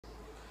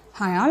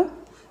Hi all,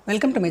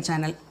 welcome to my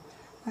channel.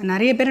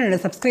 நிறைய பேர் என்னோட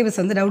சப்ஸ்கிரைபர்ஸ்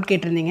வந்து டவுட்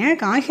கேட்டிருந்தீங்க.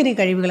 காய்கறி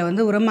கழிவுகளை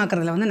வந்து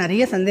உரமாக்குறதுல வந்து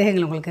நிறைய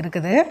சந்தேகங்கள் உங்களுக்கு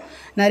இருக்குது.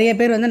 நிறைய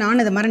பேர் வந்து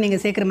நான் இது மாதிரி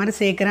நீங்கள் சேர்க்குற மாதிரி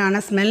சேர்க்குறேன்,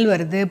 ஆனால் ஸ்மெல்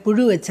வருது,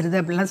 புழு வச்சிருது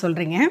அப்படிலாம்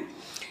சொல்கிறீங்க.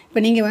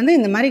 இப்போ நீங்கள் வந்து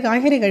இந்த மாதிரி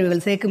காய்கறி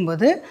கழிவுகள்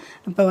சேர்க்கும்போது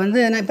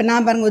நான்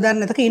பாருங்கள்,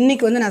 உதாரணத்துக்கு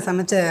இன்றைக்கி வந்து நான்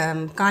சமைச்ச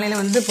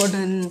காலையில் வந்து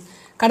போட்டு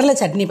கடலை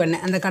சட்னி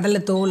பண்ணேன். அந்த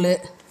கடலை தோல்,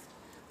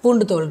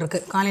 பூண்டு தோல்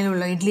இருக்குது, காலையில்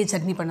உள்ள இட்லி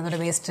சட்னி பண்ணதோட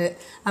வேஸ்ட்டு.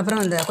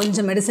 அப்புறம் அந்த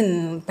கொஞ்சம் மெடிசின்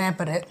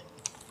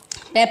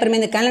பேப்பருமே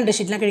இந்த கேலண்டர்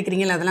ஷீட்லாம்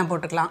கிடைக்கிறீங்களா, அதெல்லாம்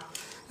போட்டுக்கலாம்.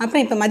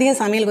 அப்புறம் இப்போ மதியம்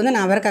சமையலுக்கு வந்து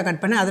நான் அவரைக்காய் கட்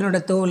பண்ணேன், அதனோட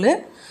தோல்,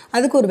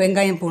 அதுக்கு ஒரு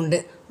வெங்காயம் பூண்டு,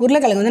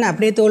 உருளைக்கிழங்கு வந்து நான்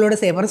அப்படியே தோலோடு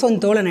செய்ய போகிறேன். ஸோ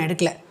அந்த தோலை நான்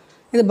எடுக்கல.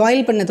 இது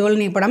பாயில் பண்ண தோல்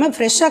நீங்கள் போடாமல்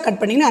ஃப்ரெஷ்ஷாக கட்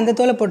பண்ணிங்கன்னா அந்த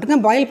தோலை போட்டுங்க.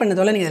 பாயில் பண்ண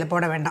தோலை நீங்கள் இதில்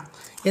போட வேண்டாம்.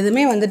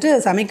 எதுவுமே வந்துட்டு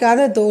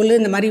சமைக்காத தோல்,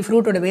 இந்த மாதிரி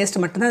ஃப்ரூட்டோட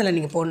வேஸ்ட்டு மட்டும்தான் அதில்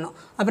நீங்கள் போடணும்.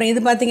 அப்புறம்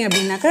இது பார்த்திங்க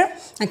அப்படின்னாக்கா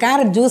நான்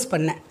கேரட் ஜூஸ்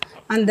பண்ணேன்.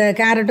 அந்த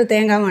கேரட்டும்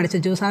தேங்காயும்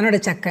அடித்த ஜூஸ், அதனோட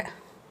சக்கை.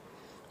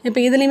 இப்போ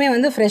இதுலேயுமே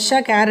வந்து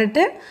ஃப்ரெஷ்ஷாக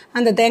கேரட்டு,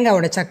 அந்த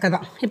தேங்காயோட சக்கை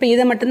தான். இப்போ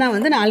இதை மட்டும்தான்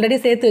வந்து நான் ஆல்ரெடி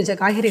சேர்த்து வச்ச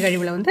காய்கறி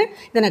கழிவில் வந்து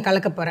இதை நான்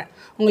கலக்க போகிறேன்,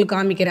 உங்களுக்கு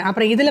காமிக்கிறேன்.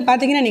 அப்புறம் இதில்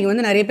பார்த்தீங்கன்னா நீங்கள்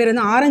வந்து நிறைய பேர்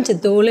வந்து ஆரஞ்சு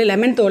தோல்,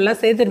 லெமன்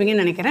தோல்லாம்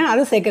சேர்த்துருவீங்கன்னு நினைக்கிறேன்.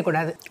 அதை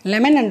சேர்க்கக்கூடாது.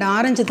 லெமன் அண்ட்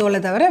ஆரஞ்சு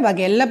தோலை தவிர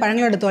பாக்கி எல்லா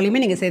பழங்களோட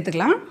தோலையுமே நீங்கள்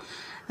சேர்த்துக்கலாம்.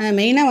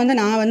 மெயினாக வந்து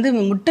நான் வந்து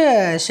முட்டை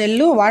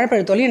ஷெல்லும் வாழைப்பழ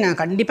தோலையும் நான்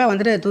கண்டிப்பாக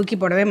வந்துட்டு தூக்கி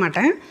போடவே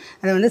மாட்டேன்.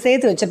 அதை வந்து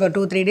சேர்த்து வச்சுருப்பேன்.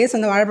 2-3 டேஸ்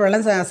வந்து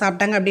வாழைப்பழம்லாம்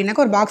சாப்பிட்டாங்க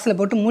அப்படின்னாக்கா ஒரு பாக்ஸில்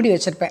போட்டு மூடி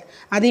வச்சுருப்பேன்.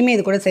 அதையுமே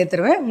இது கூட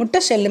சேர்த்துருவேன்.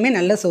 முட்டை ஷெல்லுமே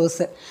நல்ல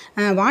சோர்ஸு.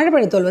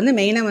 வாழைப்பழத்தோல் வந்து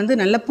மெயினாக வந்து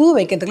நல்ல பூ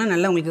வைக்கிறதுக்குலாம்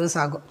நல்லா உங்களுக்கு யூஸ்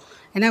ஆகும்.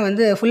 ஏன்னா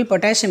வந்து ஃபுல்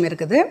பொட்டாசியம்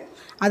இருக்குது.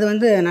 அது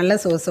வந்து நல்ல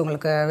சோர்ஸ்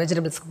உங்களுக்கு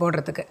வெஜிடபிள்ஸ்க்கு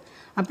போடுறதுக்கு.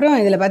 அப்புறம்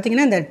இதில்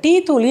பார்த்திங்கன்னா இந்த டீ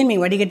தூளையும்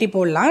நீங்கள் வடிகட்டி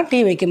போடலாம். டீ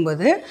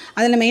வைக்கும்போது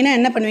அதில் மெயினாக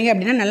என்ன பண்ணுவீங்க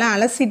அப்படின்னா நல்லா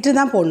அலசிட்டு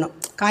தான் போடணும்,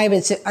 காய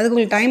வச்சு. அதுக்கு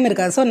உங்களுக்கு டைம்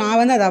இருக்காது. ஸோ நான்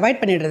வந்து அதை அவாய்ட்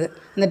பண்ணிடுறது.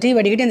 அந்த டீ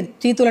வடிகட்டி அந்த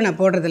டீ தூளை நான்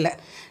போடுறதில்ல.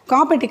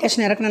 காஃபி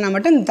டிகாஷன் இறக்குனா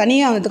மட்டும்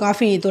தனியாக வந்து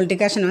காஃபி தூள்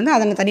டிகாஷன் வந்து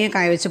அதை நான் தனியாக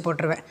காய வச்சு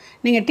போட்டுருவேன்.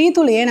 நீங்கள் டீ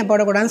தூள் ஏன் நான்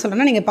போடக்கூடாதுன்னு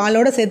சொல்கிறேன்னா, நீங்கள்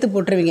பாலோடு சேர்த்து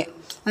போட்டுருவீங்க.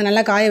 அதை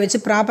நல்லா காய வச்சு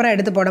ப்ராப்பராக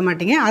எடுத்து போட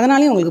மாட்டீங்க.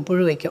 அதனாலேயும் உங்களுக்கு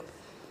புழு வைக்கும்.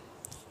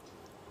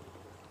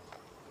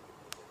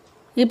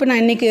 இப்போ நான்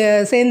இன்றைக்கி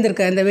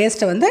சேர்ந்துருக்க இந்த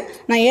வேஸ்ட்டை வந்து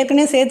நான்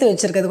ஏற்கனவே சேர்த்து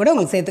வச்சுருக்கிறது கூட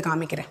உங்களுக்கு சேர்த்து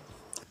காமிக்கிறேன்.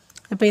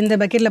 இப்போ இந்த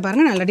பக்கெட்டில்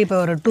பாருங்கள், நான் ஆல்ரெடி இப்போ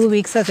ஒரு 2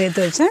 வீக்ஸாக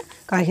சேர்த்து வச்சேன்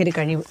காய்கறி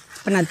கழிவு.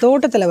 இப்போ நான்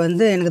தோட்டத்தில்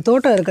வந்து எனக்கு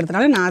தோட்டம்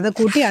இருக்கிறதுனால நான் அதை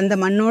கூட்டி அந்த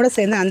மண்ணோடு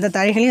சேர்ந்து அந்த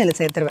தழைகளையும் அதில்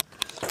சேர்த்துருவேன்.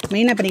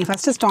 மெயினாக இப்போ நீங்கள்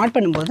ஃபஸ்ட்டு ஸ்டார்ட்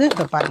பண்ணும்போது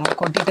இப்போ பாருங்கள்,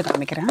 கொட்டிட்டு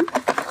காமிக்கிறேன்.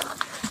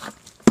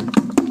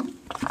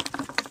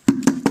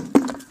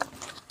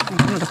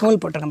 ஒரு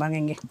ஹோல் போட்டிருக்கேன்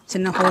பாருங்கள், இங்கே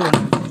சின்ன ஹோல்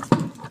ஒன்று.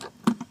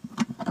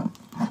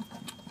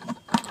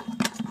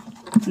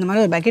 இந்த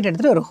மாதிரி ஒரு பக்கெட்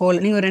எடுத்துகிட்டு ஒரு ஹோல்,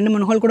 நீங்கள் ஒரு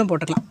 2-3 ஹோல் கூட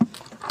போட்டுக்கலாம்.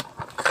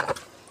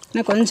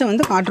 ஆனால் கொஞ்சம்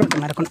வந்து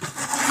காற்றோட்டமாக இருக்கணும்.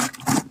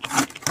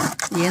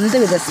 எந்த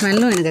வித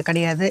ஸ்மெல்லும் எனக்கு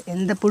கிடையாது,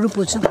 எந்த புழு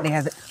பூச்சும்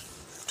கிடையாது.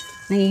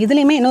 நீங்கள்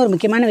இதுலேயுமே இன்னொரு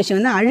முக்கியமான விஷயம்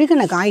வந்து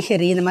அழுகின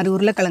காய்கறி, இந்த மாதிரி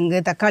உருளைக்கிழங்கு,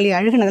 தக்காளி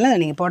அழுகினதெல்லாம்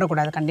அதை நீங்கள்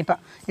போடக்கூடாது கண்டிப்பாக.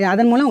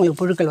 அதன் மூலம்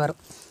உங்களுக்கு புழுக்கள் வரும்.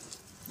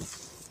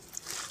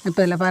 இப்போ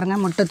இதில்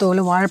பாருங்கள், முட்டை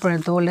தோல்,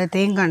 வாழைப்பழத்தோல்,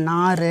 தேங்காய்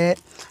நார்,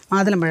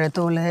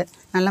 மாதுளம்பழத்தோல்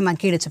நல்லா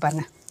மக்கிடுச்சு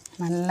பாருங்கள்.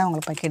 நல்லா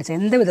உங்களுக்கு மக்கிடுச்சு.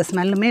 எந்த வித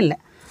ஸ்மெல்லுமே இல்லை.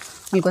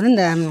 உங்களுக்கு வந்து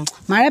இந்த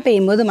மழை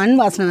பெய்யும் போது மண்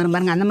வாசனை வரும்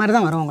பாருங்கள், அந்த மாதிரி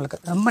தான் வரும் உங்களுக்கு.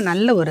 ரொம்ப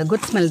நல்ல ஒரு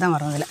குட் ஸ்மெல் தான்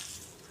வரும் இதில்.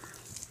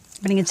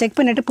 இப்போ நீங்கள் செக்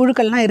பண்ணிவிட்டு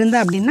புழுக்கள்லாம்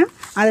இருந்தால் அப்படின்னா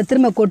அதை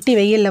திரும்ப கொட்டி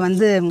வெயிலில்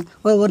வந்து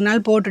ஒரு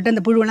நாள் போட்டுட்டு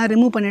அந்த புழுவெல்லாம்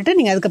ரிமூவ் பண்ணிவிட்டு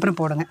நீங்கள் அதுக்கப்புறம்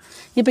போடுங்க.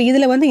 இப்போ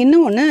இதில் வந்து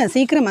இன்னும் ஒன்று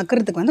சீக்கிரம்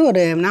மக்கிறதுக்கு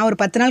வந்து நான் ஒரு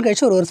 10 நாள்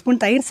கழிச்சு ஒரு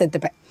ஸ்பூன் தயிர்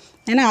சேர்த்துப்பேன்.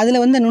 ஏன்னா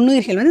அதில் வந்து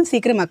நுண்ணுயிர்கள் வந்து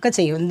சீக்கிரம் மக்க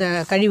செய்யும் இந்த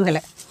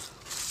கழிவுகளை.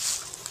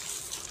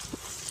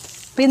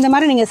 இப்போ இந்த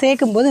மாதிரி நீங்கள்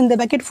சேர்க்கும்போது இந்த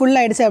பக்கெட் ஃபுல்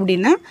ஆகிடுச்சு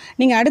அப்படின்னா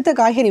நீங்கள் அடுத்த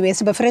காய்கறி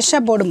வேஸ்ட் இப்போ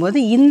ஃப்ரெஷ்ஷாக போடும்போது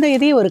இந்த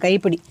இதையே ஒரு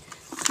கைப்பிடி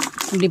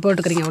இப்படி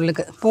போட்டுக்கிறீங்க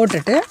உள்ளுக்கு.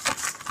 போட்டுட்டு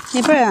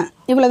இப்போ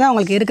இவ்வளோ தான்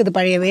உங்களுக்கு இருக்குது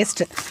பழைய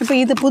வேஸ்ட்டு. இப்போ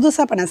இது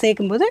புதுசாக இப்போ நான்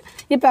சேர்க்கும்போது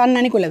இப்போ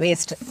அன்னன்னைக்குள்ள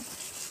வேஸ்ட்டு.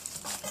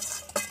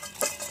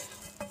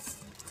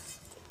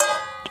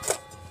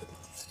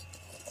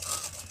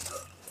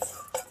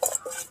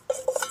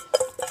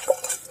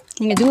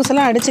 நீங்கள் ஜூஸ்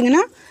எல்லாம்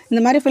அடிச்சிங்கன்னா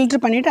இந்த மாதிரி ஃபில்ட்ரு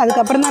பண்ணிவிட்டு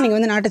அதுக்கப்புறம் தான் நீங்கள்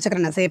வந்து நாட்டு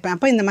சக்கரை நான் சேர்ப்பேன்.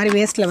 அப்போ இந்த மாதிரி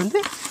வேஸ்ட்டில் வந்து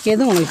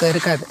எதுவும் உங்களுக்கு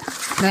இருக்காது.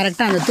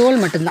 டேரெக்டாக அந்த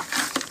தோல் மட்டும்தான்.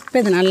 இப்போ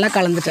இதை நல்லா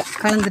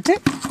கலந்துட்டு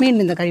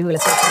மீண்டும் இந்த கழிவுகளை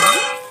சேர்த்துக்கலாம்.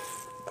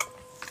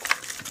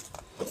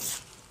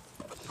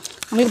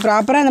 உங்களுக்கு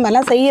ப்ராப்பராக இந்த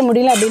மாதிரிலாம் செய்ய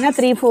முடியல அப்படின்னா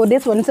 3-4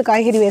 டேஸ் ஒன்ஸு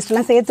காய்கறி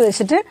வேஸ்ட்டெல்லாம் சேர்த்து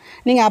வச்சுட்டு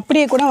நீங்கள்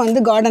அப்படியே கூட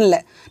வந்து கார்டனில்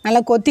நல்லா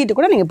கொத்திட்டு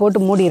கூட நீங்கள் போட்டு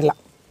மூடிடலாம்.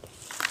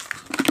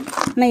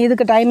 ஆனால்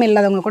இதுக்கு டைம்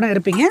இல்லாதவங்க கூட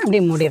இருப்பீங்க,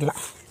 அப்படியே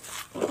மூடிடலாம்.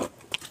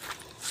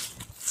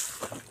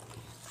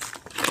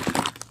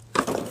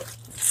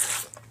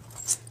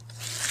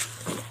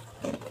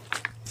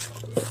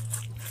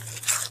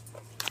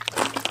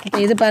 இப்போ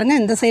இது பாருங்கள்,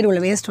 இந்த சைடு உள்ள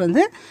வேஸ்ட்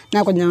வந்து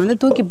நான் கொஞ்சம் வந்து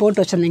தூக்கி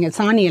போட்டு வச்சுருந்தேங்க,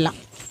 சாணியெல்லாம்.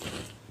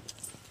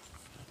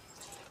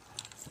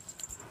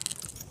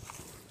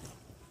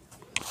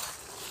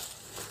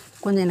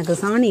 கொஞ்சம் எனக்கு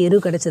சாணி எரு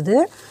கிடச்சிது.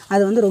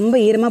 அது வந்து ரொம்ப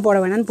ஈரமாக போட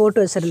வேணான்னு போட்டு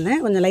வச்சுருந்தேன்.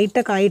 கொஞ்சம்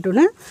லைட்டாக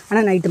காயிட்டுன்னு,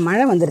 ஆனால் நைட்டு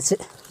மழை வந்துருச்சு.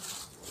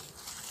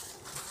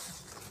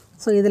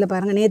 ஸோ இதில்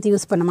பாருங்கள், நேற்று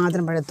யூஸ் பண்ண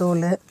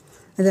மாதுளம்பழத்தோல்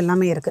இது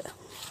எல்லாமே இருக்குது.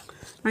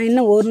 நான்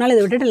இன்னும் ஒரு நாள்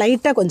இதை விட்டுட்டு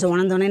லைட்டாக கொஞ்சம்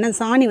உணர்ந்தோன்னே, ஏன்னா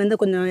சாணி வந்து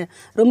கொஞ்சம்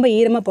ரொம்ப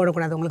ஈரமாக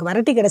போடக்கூடாது. உங்களுக்கு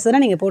வரட்டி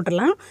கிடச்சதுன்னா நீங்கள்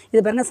போட்டுடலாம்.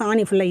 இது பாருங்கள்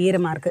சாணி ஃபுல்லாக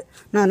ஈரமாக இருக்குது.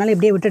 நான் அதனால்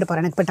இப்படியே விட்டுட்டு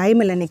போகிறேன். எனக்கு இப்போ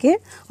டைம் இல்லை இன்றைக்கி,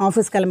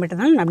 ஆஃபீஸ்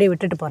கிளம்பிட்டதுனால நான் அப்படியே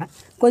விட்டுட்டு போகிறேன்.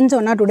 கொஞ்சம்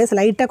 1 or 2 days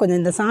லைட்டாக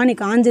கொஞ்சம் இந்த சாணி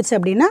காஞ்சிருச்சு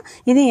அப்படின்னா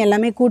இதையும்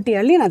எல்லாமே கூட்டி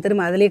அள்ளி நான்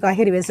திரும்ப அதிலேயே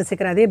காய்கறி வேஸ்ட்டு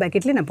சீக்கிரம் அதே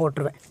பக்கெட்லேயே நான்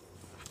போட்டுருவேன்.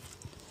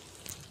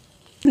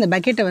 இந்த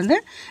பக்கெட்டை வந்து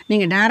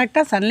நீங்கள்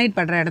டேரெக்டாக சன்லைட்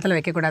படுற இடத்துல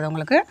வைக்கக்கூடாது.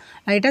 உங்களுக்கு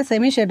லைட்டாக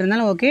செமி ஷேட்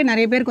இருந்தாலும் ஓகே.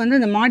 நிறைய பேருக்கு வந்து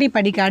இந்த மாடி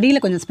படிக்கு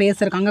அடியில் கொஞ்சம் ஸ்பேஸ்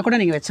இருக்குது, அங்கே கூட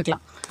நீங்கள்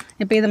வச்சுக்கலாம்.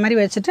 இப்போ இதை மாதிரி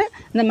வச்சுட்டு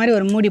இந்த மாதிரி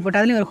ஒரு மூடி போட்டு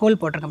அதுலேயும் ஒரு ஹோல்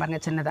போட்டிருக்கேன்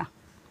பாருங்கள் சின்னதாக,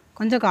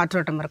 கொஞ்சம்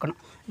காற்றோட்டம் இருக்கணும்.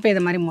 இப்போ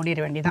இதை மாதிரி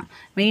மூடிட வேண்டியதான்.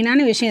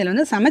 மெயினான விஷயம் இதில்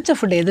வந்து சமைச்ச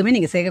ஃபுட் எதுவுமே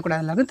நீங்கள்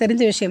சேர்க்கக்கூடாது. எல்லாருக்கும்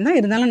தெரிஞ்ச விஷயம் தான்,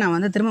 இருந்தாலும் நான்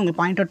வந்து திரும்ப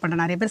உங்களுக்கு பாயிண்ட் அவுட்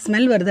பண்ணுறேன். நிறைய பேர்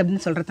ஸ்மெல் வருது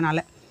அப்படின்னு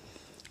சொல்கிறதுனால.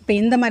 இப்போ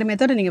இந்த மாதிரி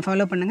மெத்தடை நீங்கள்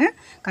ஃபாலோ பண்ணுங்கள்.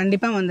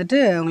 கண்டிப்பாக வந்துட்டு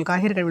உங்களுக்கு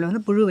காய்கறி கழிவில்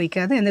வந்து புழு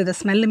வைக்காது, எந்த வித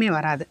ஸ்மெல்லுமே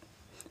வராது.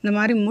 இந்த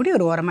மாதிரி மூடி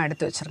ஒரு ஓரமாக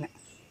எடுத்து வச்சுருங்க.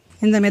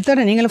 இந்த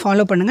மெத்தடை நீங்களும்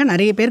ஃபாலோ பண்ணுங்கள்.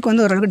 நிறைய பேருக்கு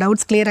வந்து ஓரளவுக்கு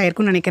டவுட்ஸ் கிளியர்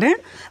ஆகிருக்குன்னு நினைக்கிறேன்.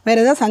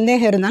 வேறு ஏதாவது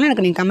சந்தேகம் இருந்தாலும்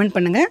எனக்கு நீங்கள் கமெண்ட்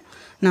பண்ணுங்கள்,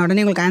 நான்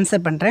உடனே உங்களுக்கு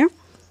ஆன்சர் பண்ணுறேன்.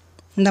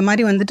 இந்த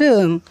மாதிரி வந்துட்டு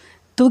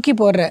தூக்கி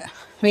போடுற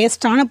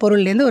வேஸ்ட்டான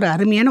பொருள்லேருந்து ஒரு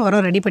அருமையான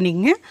உரம் ரெடி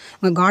பண்ணிக்கங்க.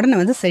 உங்கள் கார்டனை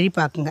வந்து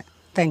செழிப்பாக்குங்க.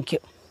 தேங்க்யூ.